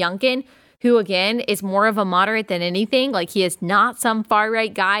Glenn Youngkin, who, again, is more of a moderate than anything. Like, he is not some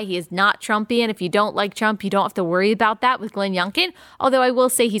far-right guy. He is not Trumpian. If you don't like Trump, you don't have to worry about that with Glenn Youngkin. Although I will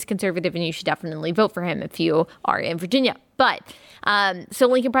say he's conservative and you should definitely vote for him if you are in Virginia. But so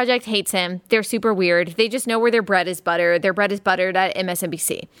Lincoln Project hates him. They're super weird. They just know where their bread is buttered. Their bread is buttered at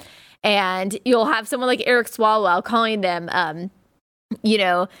MSNBC. And you'll have someone like Eric Swalwell calling them,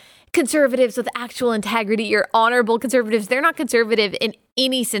 conservatives with actual integrity or honorable conservatives. They're not conservative in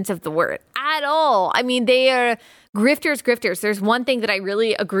any sense of the word at all. I mean, they are grifters. There's one thing that I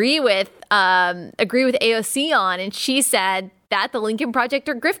really agree with AOC on, and she said that the Lincoln Project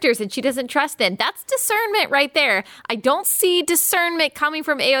are grifters and she doesn't trust them. That's discernment right there. I don't see discernment coming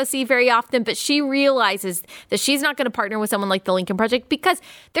from AOC very often, but she realizes that she's not going to partner with someone like the Lincoln Project because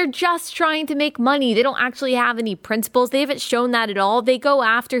they're just trying to make money. They don't actually have any principles. They haven't shown that at all. They go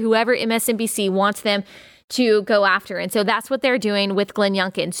after whoever MSNBC wants them to go after. And so that's what they're doing with Glenn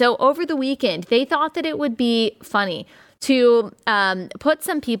Youngkin. So over the weekend, they thought that it would be funny to put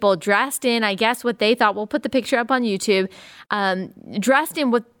some people dressed in, I guess, what they thought, we'll put the picture up on YouTube, dressed in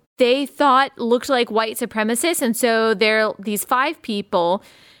what they thought looked like white supremacists. And so there these 5 people,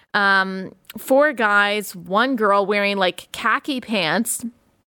 4 guys, 1 girl wearing like khaki pants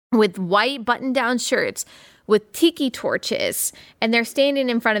with white button-down shirts with tiki torches, and they're standing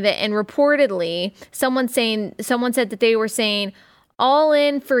in front of it. And reportedly, someone said that they were saying, "All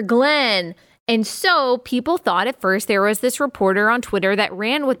in for Glenn." And so people thought at first, there was this reporter on Twitter that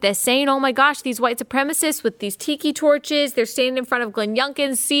ran with this saying, oh my gosh, these white supremacists with these tiki torches, they're standing in front of Glenn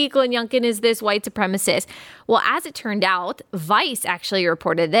Youngkin. See, Glenn Youngkin is this white supremacist. Well, as it turned out, Vice actually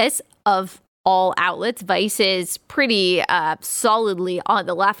reported this, of all outlets. Vice is pretty solidly on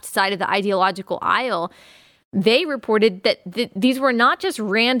the left side of the ideological aisle. They reported that these were not just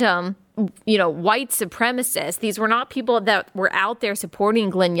random white supremacists. These were not people that were out there supporting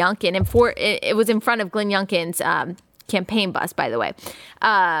Glenn Youngkin. And it was in front of Glenn Youngkin's campaign bus, by the way.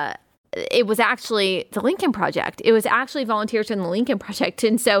 It was actually the Lincoln Project. It was actually volunteers from the Lincoln Project.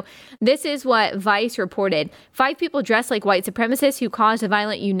 And so this is what Vice reported. 5 people dressed like white supremacists who caused a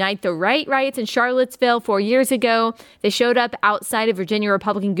violent Unite the Right riots in Charlottesville 4 years ago. They showed up outside of Virginia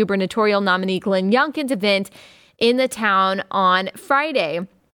Republican gubernatorial nominee Glenn Youngkin's event in the town on Friday.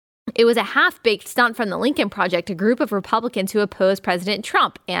 It was a half-baked stunt from the Lincoln Project, a group of Republicans who opposed President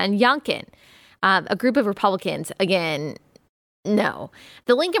Trump and Youngkin. A group of Republicans, again, no.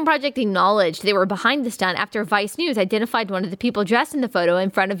 The Lincoln Project acknowledged they were behind the stunt after Vice News identified one of the people dressed in the photo in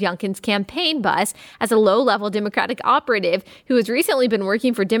front of Youngkin's campaign bus as a low-level Democratic operative who has recently been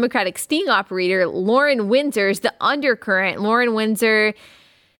working for Democratic sting operator Lauren Windsor's The Undercurrent. Lauren Windsor,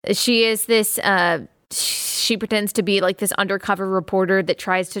 she is this... she pretends to be like this undercover reporter that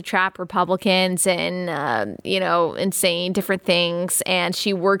tries to trap Republicans and, and saying different things. And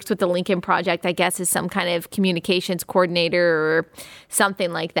she works with the Lincoln Project, I guess, as some kind of communications coordinator or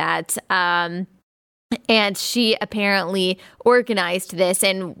something like that. And she apparently organized this.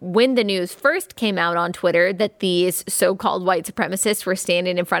 And when the news first came out on Twitter that these so-called white supremacists were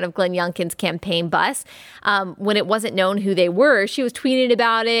standing in front of Glenn Youngkin's campaign bus, when it wasn't known who they were, she was tweeting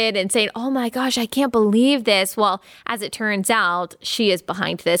about it and saying, oh my gosh, I can't believe this. Well, as it turns out, she is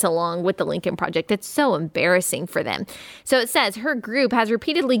behind this along with the Lincoln Project. It's so embarrassing for them. So it says her group has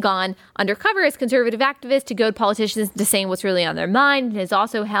repeatedly gone undercover as conservative activists to goad politicians into saying what's really on their mind, and has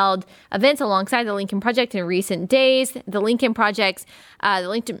also held events alongside the Lincoln Project in recent days. The Lincoln Project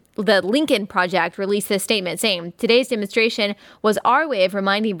released this statement saying, today's demonstration was our way of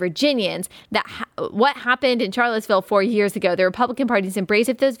reminding Virginians that what happened in Charlottesville 4 years ago. The Republican Party's embrace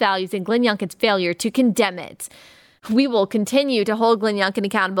of those values and Glenn Youngkin's failure to condemn it. We will continue to hold Glenn Youngkin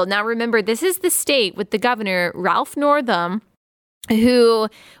accountable. Now, remember, this is the state with the governor, Ralph Northam, who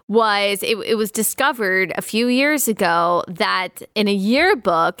was, it was discovered a few years ago that in a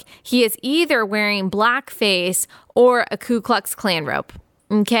yearbook, he is either wearing blackface or a Ku Klux Klan robe.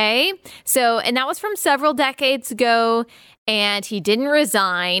 Okay. So, and that was from several decades ago, and he didn't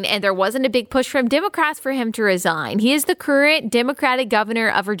resign, and there wasn't a big push from Democrats for him to resign. He is the current Democratic governor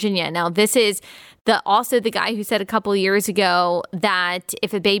of Virginia. Now, this is also the guy who said a couple of years ago that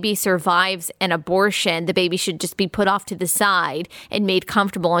if a baby survives an abortion, the baby should just be put off to the side and made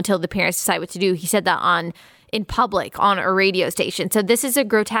comfortable until the parents decide what to do. He said that in public on a radio station. So this is a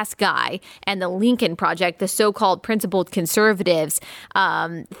grotesque guy. And the Lincoln Project, the so-called principled conservatives,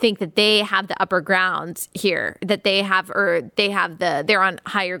 think that they have the upper ground here, that they're on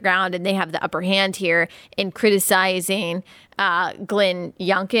higher ground and they have the upper hand here in criticizing Glenn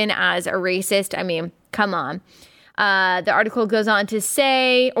Youngkin as a racist. I mean, come on. The article goes on to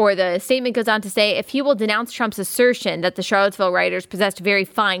say, or the statement goes on to say, if he will denounce Trump's assertion that the Charlottesville rioters possessed very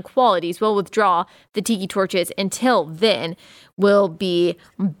fine qualities, we'll withdraw the tiki torches. Until then, we'll be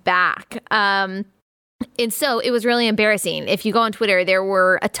back. And so it was really embarrassing. If you go on Twitter, there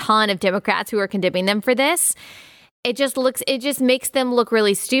were a ton of Democrats who were condemning them for this. It just makes them look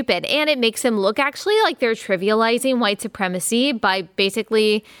really stupid. And it makes them look actually like they're trivializing white supremacy by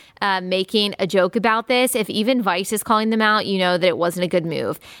basically making a joke about this. If even Vice is calling them out, you know that it wasn't a good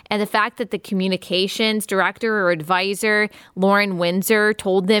move. And the fact that the communications director or advisor, Lauren Windsor,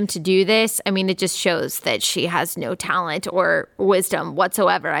 told them to do this, I mean, it just shows that she has no talent or wisdom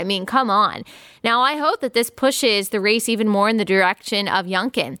whatsoever. I mean, come on. Now, I hope that this pushes the race even more in the direction of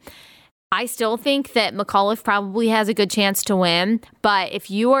Youngkin. I still think that McAuliffe probably has a good chance to win, but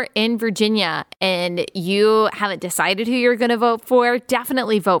if you are in Virginia and you haven't decided who you're going to vote for,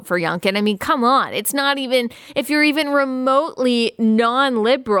 definitely vote for Youngkin. I mean, come on. It's not even, if you're even remotely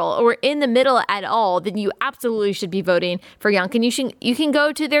non-liberal or in the middle at all, then you absolutely should be voting for Youngkin. You can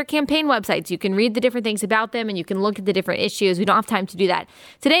go to their campaign websites. You can read the different things about them and you can look at the different issues. We don't have time to do that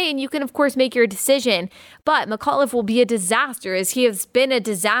today, and you can, of course, make your decision, but McAuliffe will be a disaster, as he has been a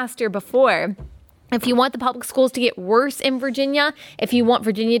disaster before. If you want the public schools to get worse in Virginia, if you want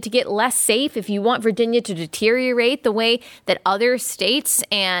Virginia to get less safe, if you want Virginia to deteriorate the way that other states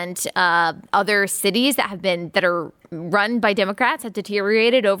and other cities that are run by Democrats have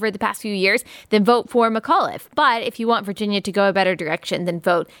deteriorated over the past few years, then vote for McAuliffe. But if you want Virginia to go a better direction, then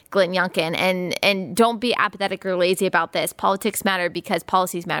vote Glenn Youngkin. And don't be apathetic or lazy about this. Politics matter because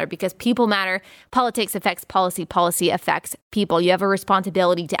policies matter, because people matter. Politics affects policy. Policy affects people. You have a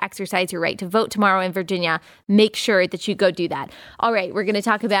responsibility to exercise your right to vote tomorrow in Virginia. Make sure that you go do that. All right, we're going to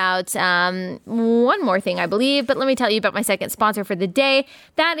talk about one more thing, I believe, but let me tell you about my second sponsor for the day.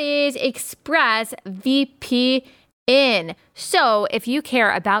 That is ExpressVPN. So if you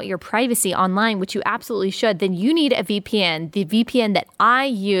care about your privacy online, which you absolutely should, then you need a VPN. The VPN that I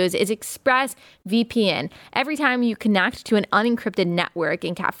use is ExpressVPN. Every time you connect to an unencrypted network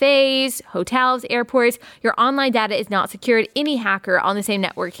in cafes, hotels, airports, your online data is not secured. Any hacker on the same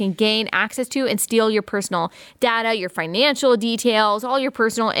network can gain access to and steal your personal data, your financial details, all your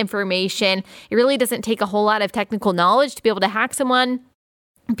personal information. It really doesn't take a whole lot of technical knowledge to be able to hack someone.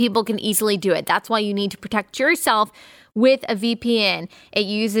 People can easily do it. That's why you need to protect yourself with a VPN. It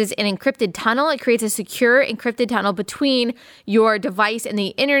uses an encrypted tunnel. It creates a secure encrypted tunnel between your device and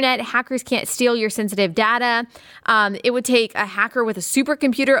the internet. Hackers can't steal your sensitive data. It would take a hacker with a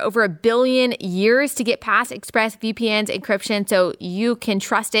supercomputer over 1 billion years to get past ExpressVPN's encryption, so you can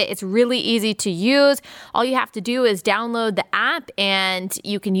trust it. It's really easy to use. All you have to do is download the app, and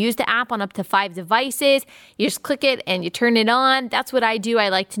you can use the app on up to 5 devices. You just click it and you turn it on. That's what I do. I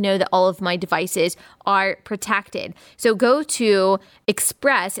like to know that all of my devices are protected. So go to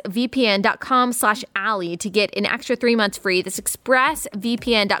expressvpn.com/Allie to get an extra 3 months free. That's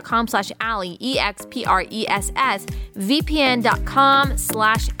expressvpn.com/Allie, EXPRESS,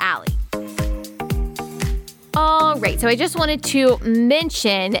 VPN.com/Allie. All right, so I just wanted to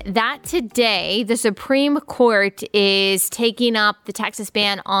mention that today the Supreme Court is taking up the Texas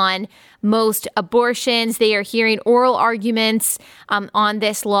ban on most abortions. They are hearing oral arguments on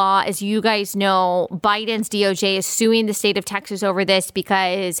this law. As you guys know, Biden's DOJ is suing the state of Texas over this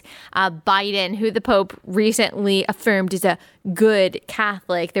because Biden, who the Pope recently affirmed is a good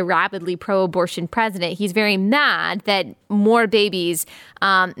Catholic, the rabidly pro-abortion president, he's very mad that more babies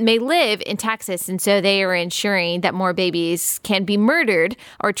may live in Texas. And so they are ensuring that more babies can be murdered,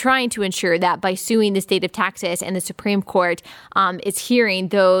 or trying to ensure that, by suing the state of Texas. And the Supreme Court is hearing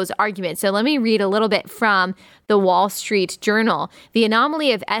those arguments. So let me read a little bit from the Wall Street Journal. The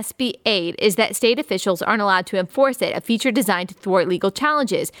anomaly of SB 8 is that state officials aren't allowed to enforce it, a feature designed to thwart legal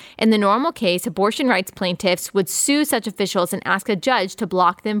challenges. In the normal case, abortion rights plaintiffs would sue such officials and ask a judge to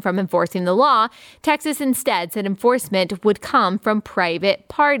block them from enforcing the law. Texas instead said enforcement would come from private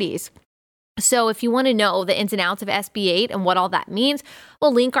parties. So if you want to know the ins and outs of SB 8 and what all that means,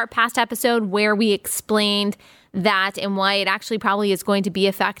 we'll link our past episode where we explained that and why it actually probably is going to be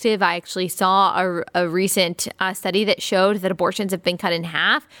effective. I actually saw a recent study that showed that abortions have been cut in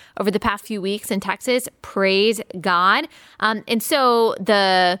half over the past few weeks in Texas. Praise God. And so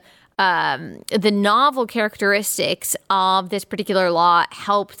the novel characteristics of this particular law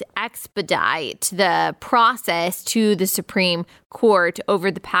helped expedite the process to the Supreme Court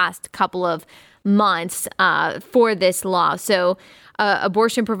over the past couple of months for this law. So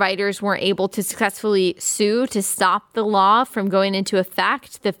abortion providers weren't able to successfully sue to stop the law from going into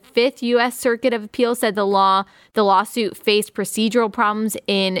effect. The Fifth U.S. Circuit of Appeals said the lawsuit faced procedural problems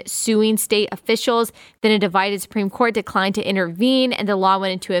in suing state officials. Then a divided Supreme Court declined to intervene, and the law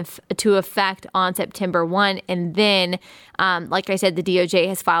went into effect on September 1. And then, like I said, the DOJ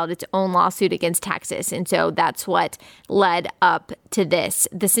has filed its own lawsuit against Texas. And so that's what led up to this.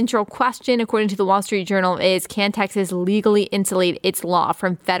 The central question, according to the Wall Street Journal, is, can Texas legally insulate its law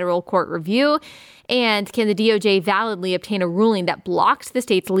from federal court review? And can the DOJ validly obtain a ruling that blocks the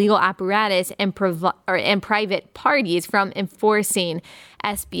state's legal apparatus and private parties from enforcing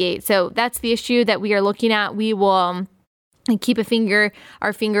SB 8? So that's the issue that we are looking at. We will keep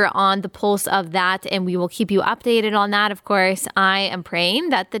our finger on the pulse of that, and we will keep you updated on that. Of course, I am praying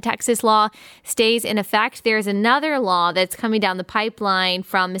that the Texas law stays in effect. There's another law that's coming down the pipeline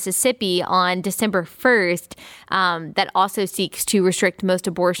from Mississippi on December 1st that also seeks to restrict most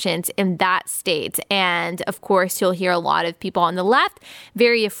abortions in that state. And of course, you'll hear a lot of people on the left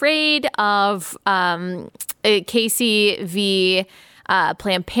very afraid of Casey v.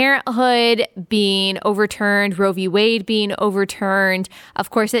 Planned Parenthood being overturned, Roe v. Wade being overturned.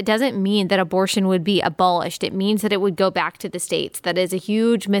 Of course, it doesn't mean that abortion would be abolished. It means that it would go back to the states. That is a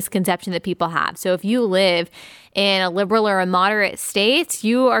huge misconception that people have. So if you live in a liberal or a moderate state,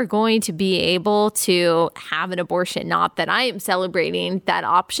 you are going to be able to have an abortion. Not that I am celebrating that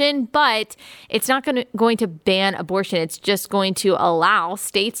option, but it's not going to ban abortion. It's just going to allow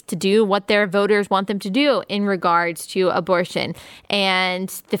states to do what their voters want them to do in regards to abortion. And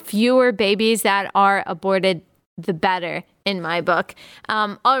the fewer babies that are aborted, the better, in my book.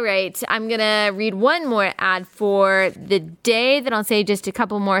 All right, I'm going to read one more ad for the day, then I'll say just a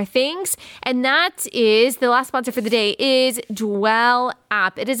couple more things. And that is, the last sponsor for the day is Dwell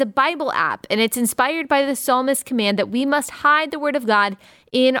app. It is a Bible app, and it's inspired by the psalmist's command that we must hide the word of God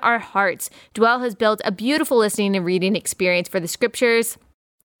in our hearts. Dwell has built a beautiful listening and reading experience for the scriptures.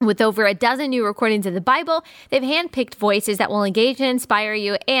 With over a dozen new recordings of the Bible, they've handpicked voices that will engage and inspire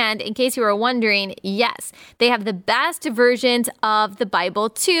you. And in case you were wondering, yes, they have the best versions of the Bible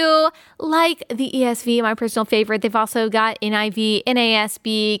too, like the ESV, my personal favorite. They've also got NIV,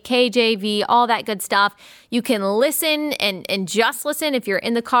 NASB, KJV, all that good stuff. You can listen and just listen if you're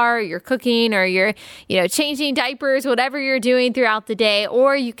in the car, or you're cooking, or you're, changing diapers, whatever you're doing throughout the day,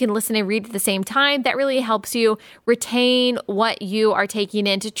 or you can listen and read at the same time. That really helps you retain what you are taking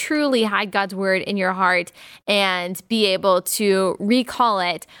in, to truly hide God's word in your heart and be able to recall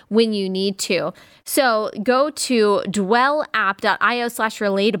it when you need to. So go to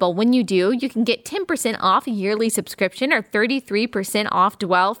dwellapp.io/relatable. When you do, you can get 10% off a yearly subscription, or 33% off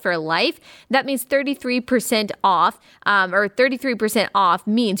Dwell for life. That means 33% off, or 33% off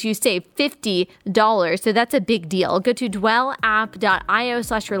means you save $50. So that's a big deal. Go to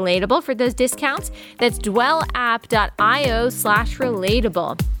dwellapp.io/relatable for those discounts. That's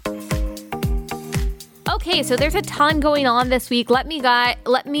dwellapp.io/relatable. Okay, so there's a ton going on this week. Let me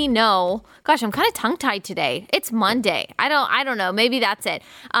know. Gosh, I'm kind of tongue-tied today. It's Monday. I don't know. Maybe that's it.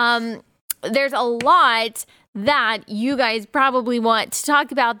 There's a lot that you guys probably want to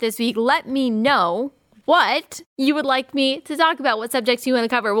talk about this week. Let me know what you would like me to talk about, what subjects you want to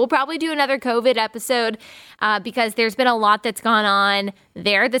cover. We'll probably do another COVID episode because there's been a lot that's gone on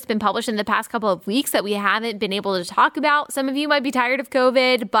there that's been published in the past couple of weeks that we haven't been able to talk about. Some of you might be tired of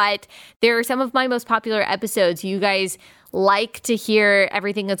COVID, but there are some of my most popular episodes. You guys like to hear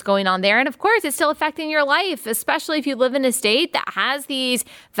everything that's going on there. And of course, it's still affecting your life, especially if you live in a state that has these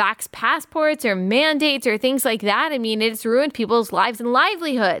vax passports or mandates or things like that. I mean, it's ruined people's lives and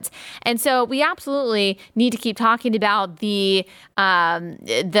livelihoods. And so we absolutely need to keep talking about the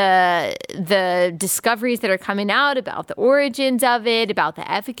discoveries that are coming out about the origins of it, about the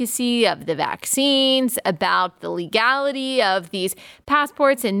efficacy of the vaccines, about the legality of these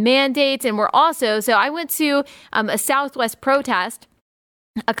passports and mandates. And we're also, so I went to a Southwest protest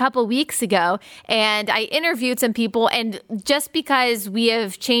a couple weeks ago, and I interviewed some people, and just because we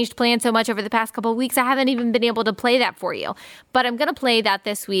have changed plans so much over the past couple of weeks, I haven't even been able to play that for you. But I'm going to play that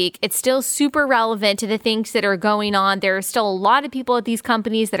this week. It's still super relevant to the things that are going on. There are still a lot of people at these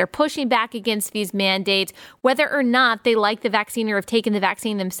companies that are pushing back against these mandates, whether or not they like the vaccine or have taken the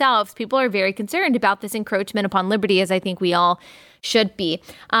vaccine themselves. People are very concerned about this encroachment upon liberty, as I think we all should be.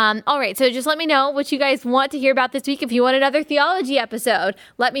 All right, so just let me know what you guys want to hear about this week. If you want another theology episode,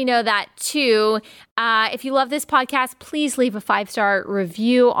 let me know that too. If you love this podcast, please leave a 5-star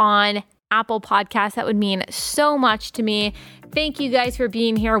review on Apple Podcasts. That would mean so much to me. Thank you guys for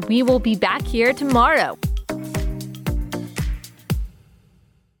being here. We will be back here tomorrow.